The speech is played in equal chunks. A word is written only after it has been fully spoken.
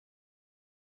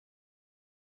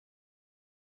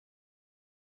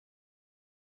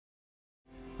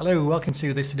Hello, welcome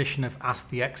to this edition of Ask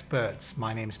the Experts.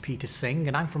 My name is Peter Singh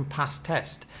and I'm from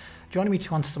Pastest. Joining me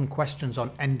to answer some questions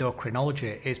on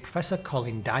endocrinology is Professor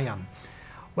Colin Dayan.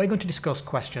 We're going to discuss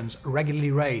questions regularly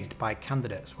raised by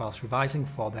candidates whilst revising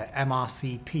for their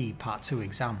MRCP Part 2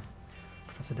 exam.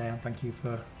 Professor Dayan, thank you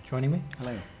for joining me.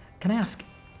 Hello. Can I ask,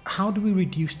 how do we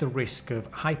reduce the risk of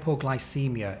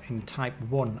hypoglycaemia in type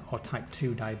 1 or type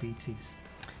 2 diabetes?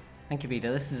 Thank you,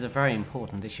 Peter. This is a very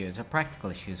important issue. It's a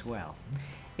practical issue as well.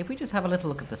 If we just have a little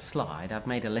look at the slide, I've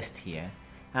made a list here,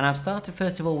 and I've started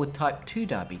first of all with type 2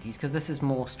 diabetes because this is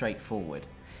more straightforward.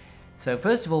 So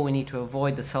first of all, we need to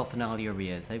avoid the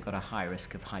sulfonylureas. They've got a high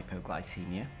risk of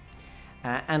hypoglycemia.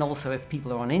 And also if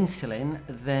people are on insulin,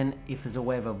 then if there's a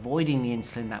way of avoiding the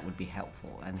insulin, that would be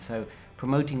helpful. And so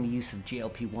promoting the use of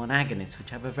GLP-1 agonists, which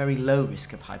have a very low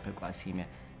risk of hypoglycemia,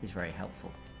 is very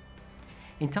helpful.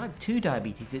 In type 2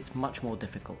 diabetes, it's much more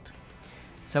difficult.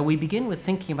 So we begin with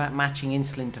thinking about matching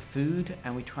insulin to food,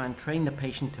 and we try and train the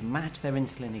patient to match their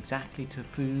insulin exactly to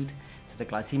food, to the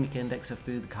glycemic index of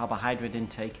food, the carbohydrate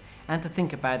intake, and to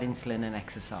think about insulin and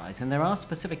exercise. And there are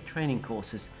specific training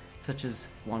courses, such as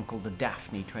one called the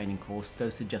Daphne training course,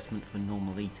 dose adjustment for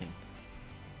normal eating.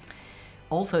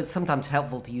 Also, it's sometimes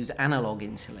helpful to use analog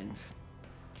insulins.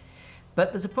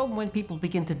 But there's a problem when people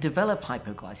begin to develop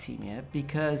hypoglycemia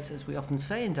because, as we often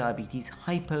say in diabetes,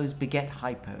 hypos beget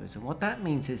hypos. And what that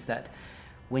means is that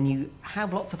when you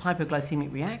have lots of hypoglycemic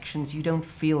reactions, you don't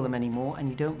feel them anymore and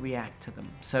you don't react to them.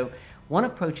 So one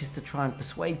approach is to try and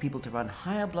persuade people to run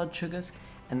higher blood sugars,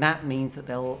 and that means that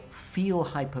they'll feel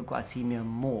hypoglycemia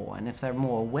more. And if they're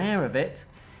more aware of it,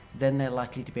 then they're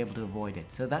likely to be able to avoid it.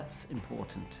 So that's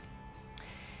important.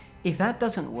 If that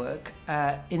doesn't work,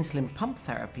 insulin pump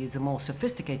therapy is a more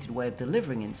sophisticated way of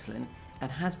delivering insulin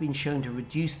and has been shown to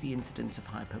reduce the incidence of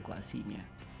hypoglycemia.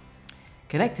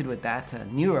 Connected with that,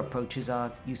 newer approaches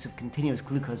are use of continuous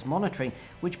glucose monitoring,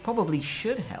 which probably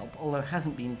should help, although it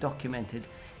hasn't been documented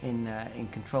in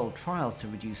controlled trials to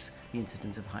reduce the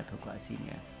incidence of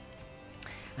hypoglycemia.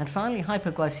 And finally,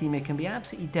 hypoglycemia can be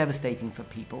absolutely devastating for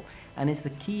people and is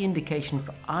the key indication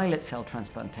for islet cell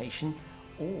transplantation,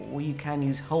 or you can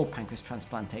use whole pancreas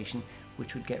transplantation,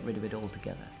 which would get rid of it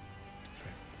altogether.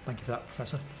 Thank you for that,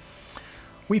 Professor.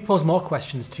 We pose more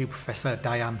questions to Professor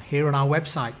Dayan here on our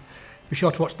website. Be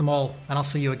sure to watch them all, and I'll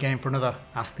see you again for another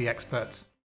Ask the Experts.